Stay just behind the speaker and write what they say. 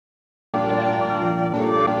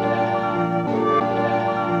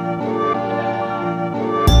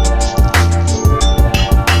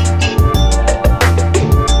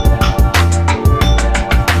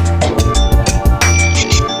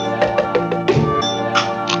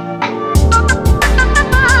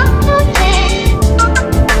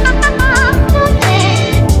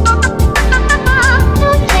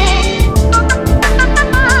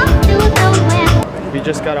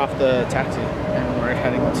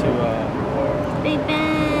to Big Ben.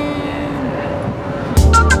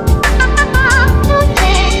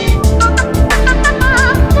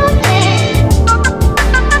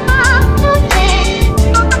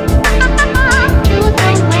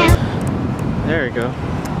 There we go.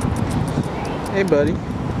 Hey, buddy.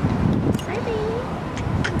 Hi, baby.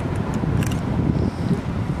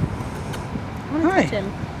 Hi.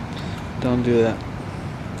 Don't do that.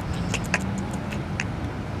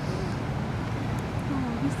 Oh,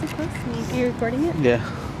 he's so close to me. Are you recording it? Yeah.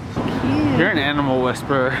 Cute. You're an animal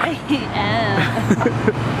whisperer. I am.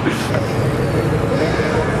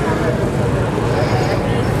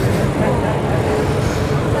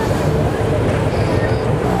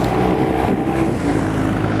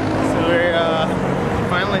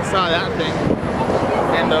 Saw that thing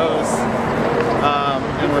and those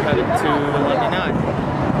and we're headed to London Eye.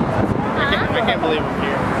 I can't believe we're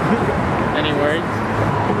here. Any words?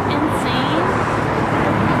 Insane.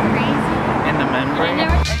 Crazy. In the membrane?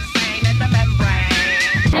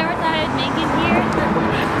 Never thought I'd make it here.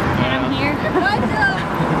 And I'm here. It's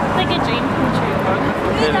like a dream come true.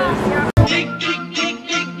 It is.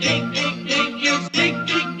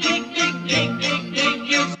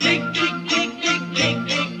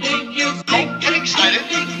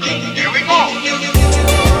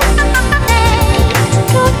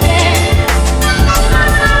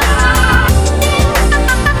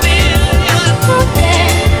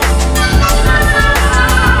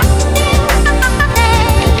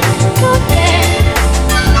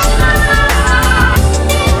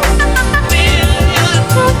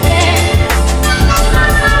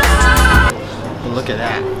 Look at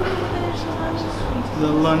that. The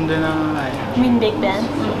London Eye. You mean Big Ben?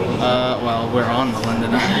 Well, we're on the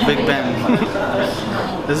London Eye. Big Ben.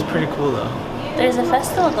 This is pretty cool though. There's a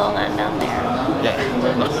festival going on down there. Yeah,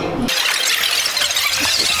 look.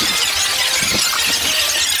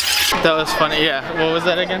 That was funny, yeah. What was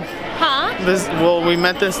that again? Huh? Well, we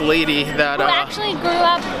met this lady that Who actually grew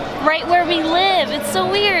up right where we live. It's so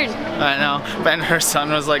weird. I know. And her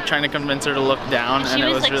son was like trying to convince her to look down, and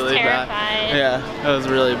it was like, really terrified. bad. Yeah, it was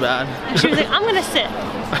really bad. And she was like, I'm gonna sit.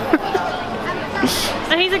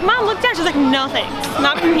 And he's like, Mom, look down. She's like, no thanks,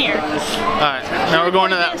 not from here. Alright, now we're going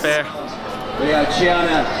to that fair. We got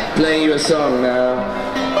Gianna playing you a song now.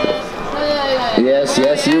 Yes,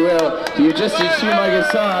 yes, you will. You just tuned my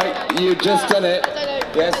guitar. You just done it.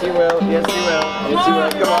 Yes, you will. Yes, you will. Yes, you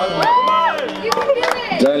will. Come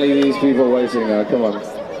on. Don't leave these people waiting now. Come on.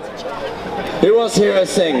 Who wants to hear us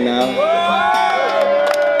sing now?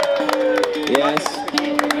 Yes.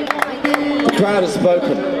 The crowd has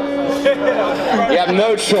spoken. You have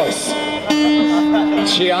no choice.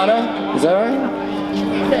 Gianna, is that right?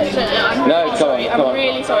 No, come on, come on. I'm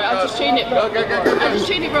really sorry, I just tuned it wrong. I just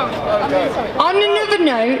tuned it wrong. I'm really sorry. On another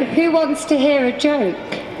note, who wants to hear a joke?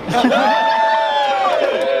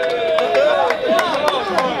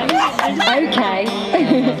 Okay.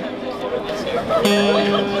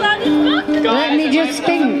 Let me just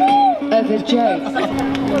think of a joke.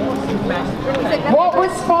 What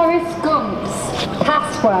was Forrest Gump's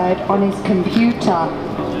password on his computer?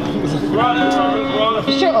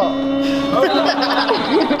 Shut up.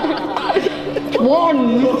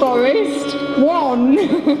 One, Forrest. One.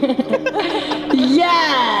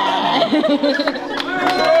 Yeah.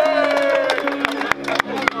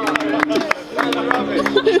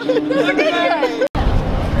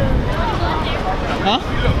 Huh?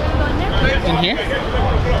 In here?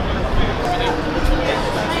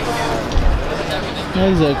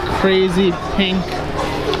 There's a crazy pink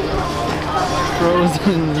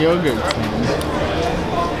frozen yogurt thing.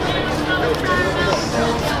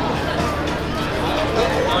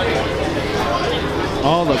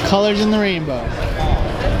 All the colors in the rainbow.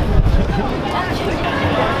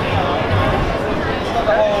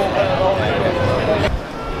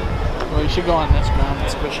 Well, you should go on this ground and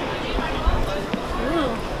squish it.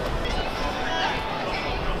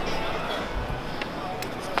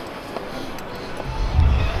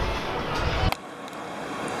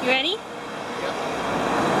 You ready?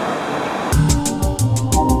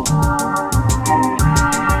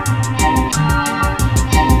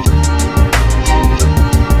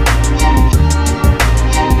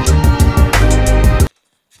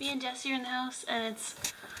 Me and Jesse are in the house and it's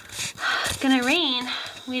gonna rain.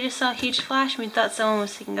 We just saw a huge flash and we thought someone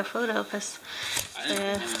was taking a photo because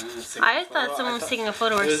I thought someone was taking a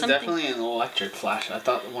photo or something. It was definitely an electric flash. I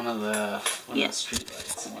thought one of the street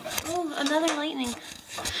lights. Oh, another lightning.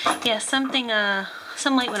 Yeah, something,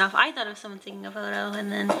 some light went off. I thought it was someone taking a photo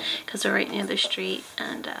and then, because we're right near the street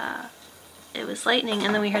and it was lightning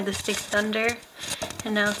and then we heard this big thunder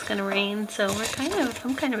and now it's gonna rain. So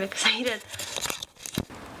I'm kind of excited.